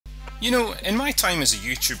You know, in my time as a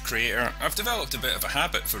YouTube creator, I've developed a bit of a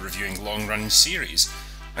habit for reviewing long-running series.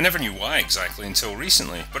 I never knew why exactly until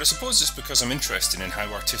recently, but I suppose it's because I'm interested in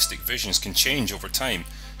how artistic visions can change over time,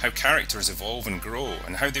 how characters evolve and grow,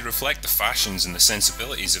 and how they reflect the fashions and the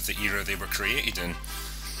sensibilities of the era they were created in.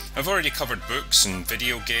 I've already covered books and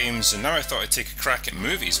video games, and now I thought I'd take a crack at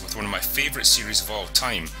movies with one of my favourite series of all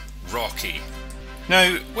time, Rocky.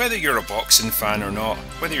 Now, whether you're a boxing fan or not,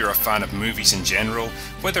 whether you're a fan of movies in general,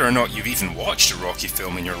 whether or not you've even watched a Rocky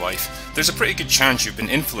film in your life, there's a pretty good chance you've been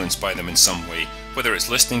influenced by them in some way, whether it's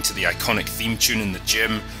listening to the iconic theme tune in the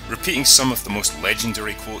gym, repeating some of the most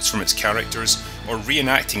legendary quotes from its characters, or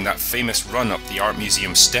reenacting that famous run up the Art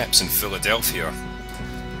Museum steps in Philadelphia.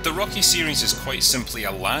 The Rocky series is quite simply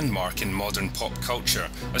a landmark in modern pop culture,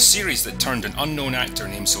 a series that turned an unknown actor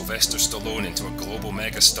named Sylvester Stallone into a global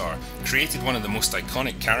megastar, created one of the most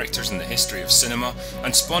iconic characters in the history of cinema,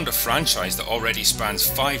 and spawned a franchise that already spans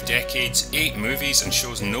 5 decades, 8 movies, and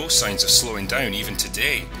shows no signs of slowing down even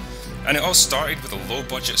today. And it all started with a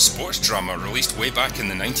low-budget sports drama released way back in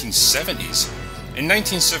the 1970s. In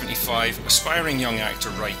 1975, aspiring young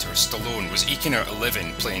actor-writer Stallone was eking out a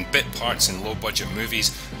living playing bit parts in low-budget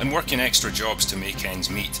movies and working extra jobs to make ends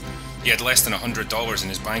meet. He had less than $100 in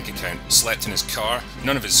his bank account, slept in his car,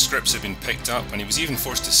 none of his scripts had been picked up, and he was even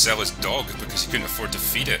forced to sell his dog because he couldn't afford to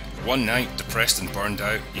feed it. One night, depressed and burned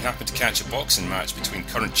out, he happened to catch a boxing match between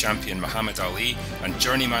current champion Muhammad Ali and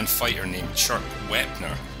journeyman fighter named Chuck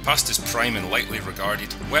Wepner. Past his prime and lightly regarded,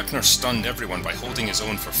 Wepner stunned everyone by holding his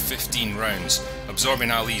own for 15 rounds, absorbing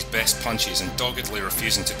Ali's best punches and doggedly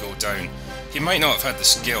refusing to go down. He might not have had the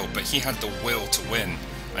skill, but he had the will to win,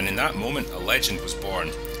 and in that moment a legend was born,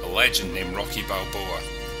 a legend named Rocky Balboa.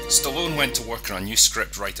 Stallone went to work on a new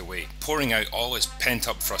script right away, pouring out all his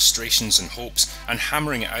pent-up frustrations and hopes and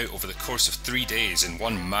hammering it out over the course of 3 days in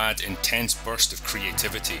one mad, intense burst of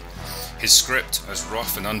creativity. His script, as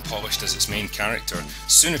rough and unpolished as its main character,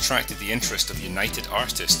 soon attracted the interest of United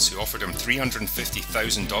Artists, who offered him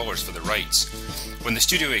 $350,000 for the rights. When the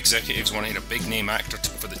studio executives wanted a big-name actor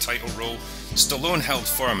for the title role, Stallone held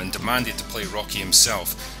firm and demanded to play Rocky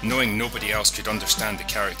himself, knowing nobody else could understand the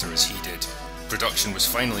character as he did. Production was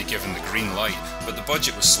finally given the green light, but the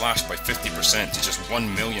budget was slashed by 50% to just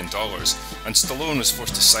 $1 million, and Stallone was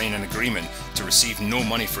forced to sign an agreement to receive no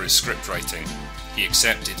money for his script writing. He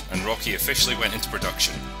accepted, and Rocky officially went into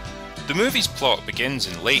production. The movie's plot begins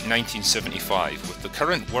in late 1975 with the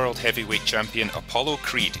current world heavyweight champion Apollo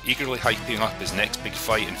Creed eagerly hyping up his next big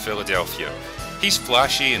fight in Philadelphia. He's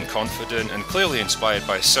flashy and confident and clearly inspired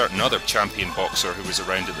by a certain other champion boxer who was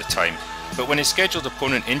around at the time. But when his scheduled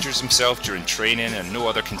opponent injures himself during training and no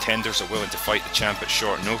other contenders are willing to fight the champ at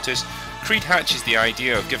short notice, Creed hatches the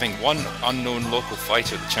idea of giving one unknown local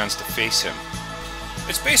fighter the chance to face him.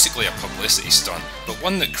 It's basically a publicity stunt, but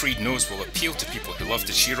one that Creed knows will appeal to people who love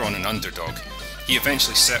to cheer on an underdog. He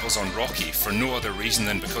eventually settles on Rocky for no other reason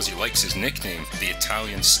than because he likes his nickname, the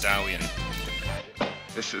Italian Stallion.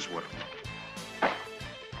 This is what the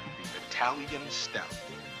Italian Stallion.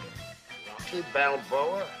 Rocky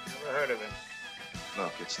Balboa? Never heard of him.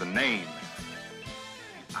 Look, it's the name.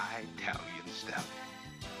 The Italian Stallion.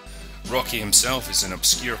 Rocky himself is an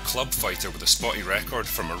obscure club fighter with a spotty record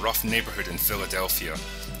from a rough neighbourhood in Philadelphia.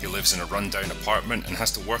 He lives in a rundown apartment and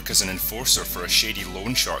has to work as an enforcer for a shady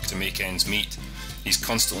loan shark to make ends meet. He's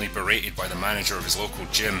constantly berated by the manager of his local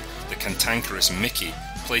gym, the cantankerous Mickey,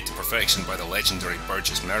 played to perfection by the legendary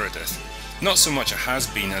Burgess Meredith. Not so much a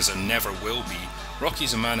has-been as a never will be,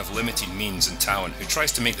 Rocky's a man of limited means and talent who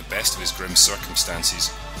tries to make the best of his grim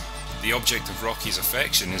circumstances. The object of Rocky's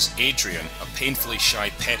affection is Adrian, a painfully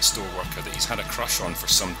shy pet store worker that he's had a crush on for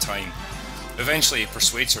some time. Eventually he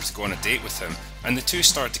persuades her to go on a date with him, and the two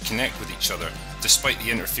start to connect with each other, despite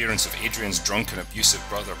the interference of Adrian's drunk and abusive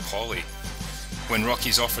brother Paulie. When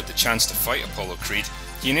Rocky's offered the chance to fight Apollo Creed,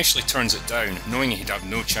 he initially turns it down, knowing he'd have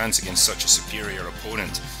no chance against such a superior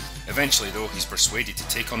opponent. Eventually though, he's persuaded to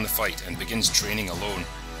take on the fight and begins training alone.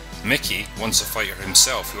 Mickey, once a fighter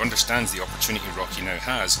himself who understands the opportunity Rocky now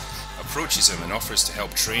has, approaches him and offers to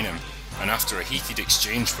help train him, and after a heated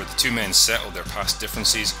exchange where the two men settle their past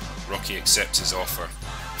differences, Rocky accepts his offer.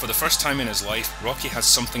 For the first time in his life, Rocky has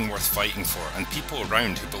something worth fighting for and people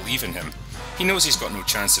around who believe in him. He knows he's got no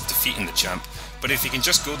chance of defeating the champ, but if he can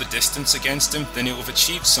just go the distance against him, then he'll have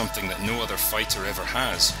achieved something that no other fighter ever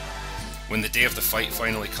has. When the day of the fight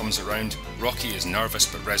finally comes around, Rocky is nervous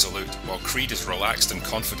but resolute, while Creed is relaxed and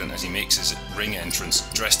confident as he makes his ring entrance,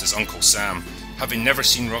 dressed as Uncle Sam. Having never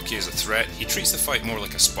seen Rocky as a threat, he treats the fight more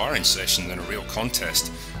like a sparring session than a real contest,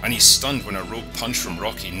 and he's stunned when a rogue punch from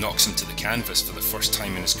Rocky knocks him to the canvas for the first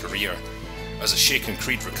time in his career. As a shaken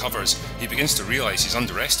Creed recovers, he begins to realise he's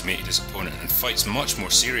underestimated his opponent and fights much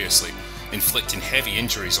more seriously, inflicting heavy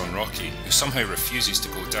injuries on Rocky, who somehow refuses to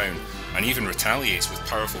go down, and even retaliates with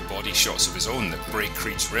powerful body shots of his own that break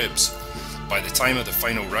Creed's ribs. By the time of the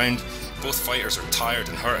final round, both fighters are tired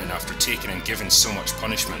and hurting after taking and giving so much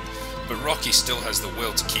punishment, but Rocky still has the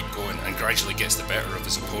will to keep going and gradually gets the better of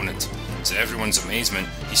his opponent. To everyone's amazement,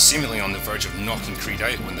 he's seemingly on the verge of knocking Creed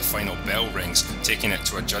out when the final bell rings, taking it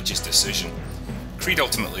to a judge's decision. Creed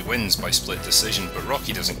ultimately wins by split decision, but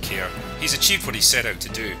Rocky doesn't care. He's achieved what he set out to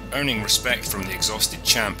do, earning respect from the exhausted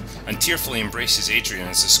champ, and tearfully embraces Adrian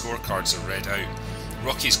as the scorecards are read out.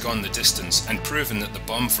 Rocky's gone the distance, and proven that the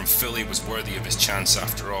bum from Philly was worthy of his chance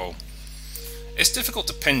after all. It's difficult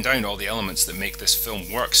to pin down all the elements that make this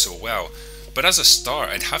film work so well, but as a start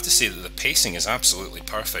I'd have to say that the pacing is absolutely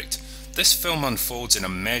perfect. This film unfolds in a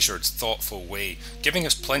measured, thoughtful way, giving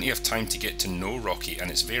us plenty of time to get to know Rocky and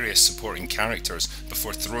its various supporting characters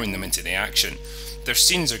before throwing them into the action. Their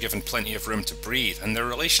scenes are given plenty of room to breathe, and their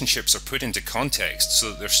relationships are put into context so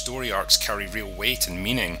that their story arcs carry real weight and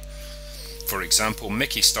meaning. For example,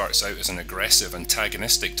 Mickey starts out as an aggressive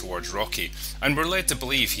antagonistic towards Rocky, and we're led to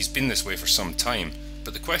believe he's been this way for some time,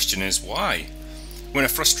 but the question is why? When a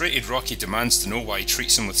frustrated Rocky demands to know why he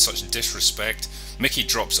treats him with such disrespect, Mickey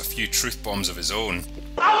drops a few truth bombs of his own.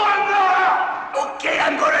 I want to know! Okay,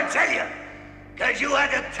 I'm gonna tell you. Because you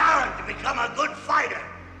had the talent to become a good fighter,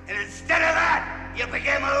 and instead of that, you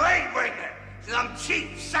became a leg breaker, some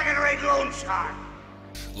cheap second-rate loan shark.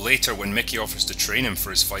 Later, when Mickey offers to train him for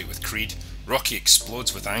his fight with Creed, Rocky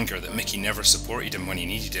explodes with anger that Mickey never supported him when he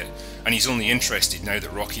needed it, and he's only interested now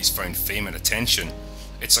that Rocky's found fame and attention.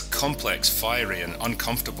 It's a complex, fiery and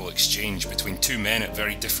uncomfortable exchange between two men at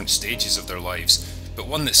very different stages of their lives, but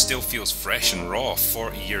one that still feels fresh and raw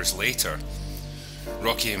 40 years later.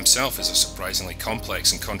 Rocky himself is a surprisingly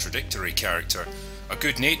complex and contradictory character, a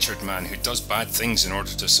good-natured man who does bad things in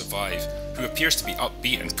order to survive, who appears to be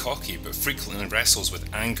upbeat and cocky but frequently wrestles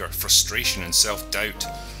with anger, frustration and self-doubt.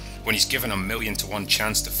 When he's given a 1,000,000-to-1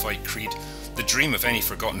 chance to fight Creed, the dream of any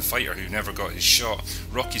forgotten fighter who never got his shot,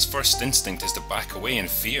 Rocky's first instinct is to back away in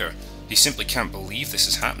fear. He simply can't believe this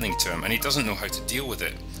is happening to him, and he doesn't know how to deal with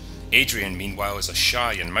it. Adrian, meanwhile, is a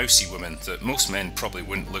shy and mousy woman that most men probably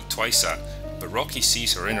wouldn't look twice at, but Rocky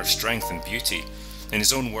sees her inner strength and beauty. In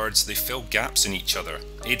his own words, they fill gaps in each other.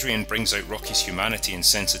 Adrian brings out Rocky's humanity and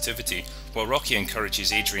sensitivity, while Rocky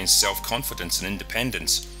encourages Adrian's self-confidence and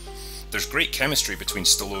independence. There's great chemistry between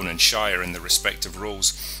Stallone and Shire in their respective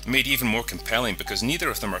roles, made even more compelling because neither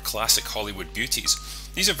of them are classic Hollywood beauties.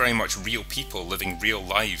 These are very much real people living real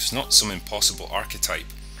lives, not some impossible archetype.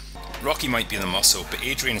 Rocky might be the muscle, but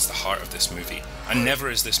Adrian is the heart of this movie, and never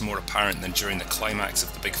is this more apparent than during the climax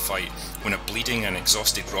of the big fight, when a bleeding and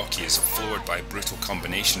exhausted Rocky is floored by a brutal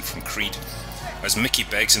combination from Creed. As Mickey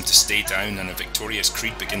begs him to stay down and a victorious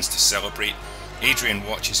Creed begins to celebrate, Adrian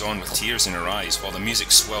watches on with tears in her eyes while the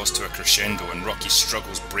music swells to a crescendo and Rocky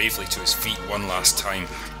struggles bravely to his feet one last time,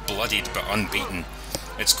 bloodied but unbeaten.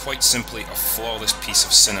 It's quite simply a flawless piece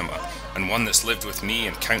of cinema, and one that's lived with me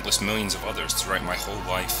and countless millions of others throughout my whole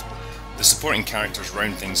life. The supporting characters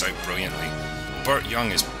round things out brilliantly. Burt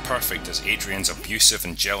Young is perfect as Adrian's abusive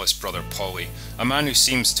and jealous brother Paulie, a man who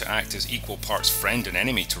seems to act as equal parts friend and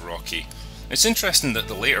enemy to Rocky. It's interesting that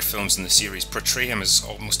the later films in the series portray him as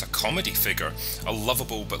almost a comedy figure, a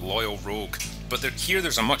lovable but loyal rogue, but here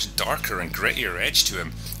there's a much darker and grittier edge to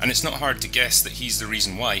him, and it's not hard to guess that he's the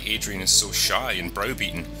reason why Adrian is so shy and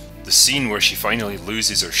browbeaten. The scene where she finally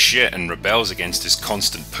loses her shit and rebels against his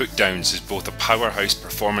constant put-downs is both a powerhouse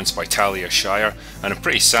performance by Talia Shire and a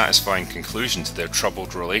pretty satisfying conclusion to their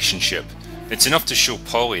troubled relationship. It's enough to show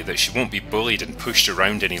Paulie that she won't be bullied and pushed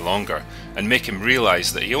around any longer, and make him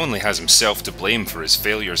realise that he only has himself to blame for his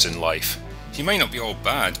failures in life. He might not be all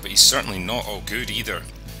bad, but he's certainly not all good either.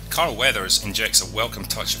 Carl Weathers injects a welcome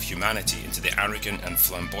touch of humanity into the arrogant and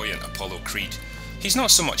flamboyant Apollo Creed. He's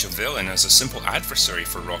not so much a villain as a simple adversary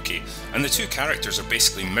for Rocky, and the two characters are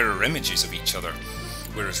basically mirror images of each other.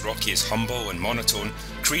 Whereas Rocky is humble and monotone,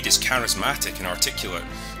 Creed is charismatic and articulate.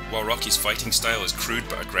 While Rocky's fighting style is crude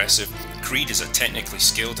but aggressive, Creed is a technically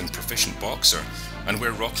skilled and proficient boxer, and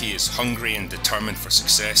where Rocky is hungry and determined for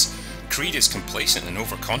success, Creed is complacent and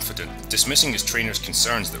overconfident, dismissing his trainer's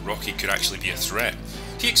concerns that Rocky could actually be a threat.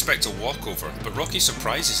 He expects a walkover, but Rocky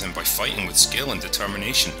surprises him by fighting with skill and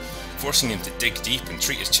determination, forcing him to dig deep and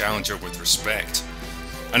treat his challenger with respect.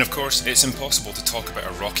 And of course, it's impossible to talk about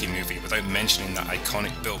a Rocky movie without mentioning that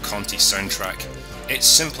iconic Bill Conti soundtrack. It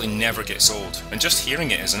simply never gets old, and just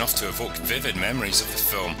hearing it is enough to evoke vivid memories of the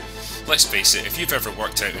film. Let's face it, if you've ever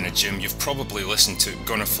worked out in a gym, you've probably listened to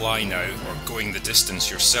Gonna Fly Now or Going the Distance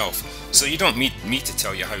yourself, so you don't need me to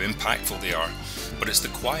tell you how impactful they are. But it's the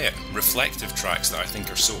quiet, reflective tracks that I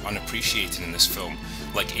think are so unappreciated in this film,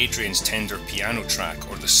 like Adrian's tender piano track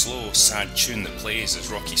or the slow, sad tune that plays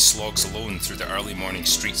as Rocky slogs alone through the early morning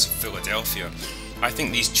streets of Philadelphia. I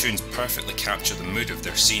think these tunes perfectly capture the mood of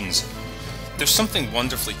their scenes. There's something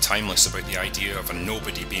wonderfully timeless about the idea of a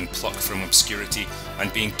nobody being plucked from obscurity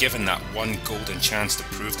and being given that one golden chance to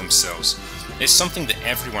prove themselves. It's something that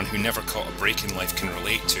everyone who never caught a break in life can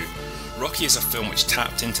relate to. Rocky is a film which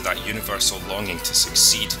tapped into that universal longing to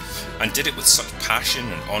succeed, and did it with such passion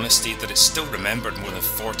and honesty that it's still remembered more than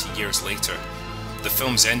 40 years later. The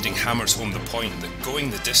film's ending hammers home the point that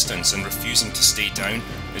going the distance and refusing to stay down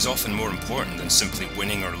is often more important than simply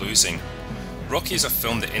winning or losing. Rocky is a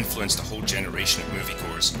film that influenced a whole generation of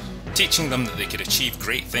moviegoers, teaching them that they could achieve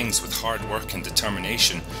great things with hard work and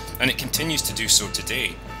determination, and it continues to do so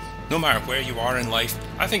today. No matter where you are in life,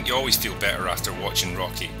 I think you always feel better after watching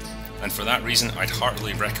Rocky, and for that reason I'd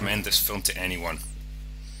heartily recommend this film to anyone.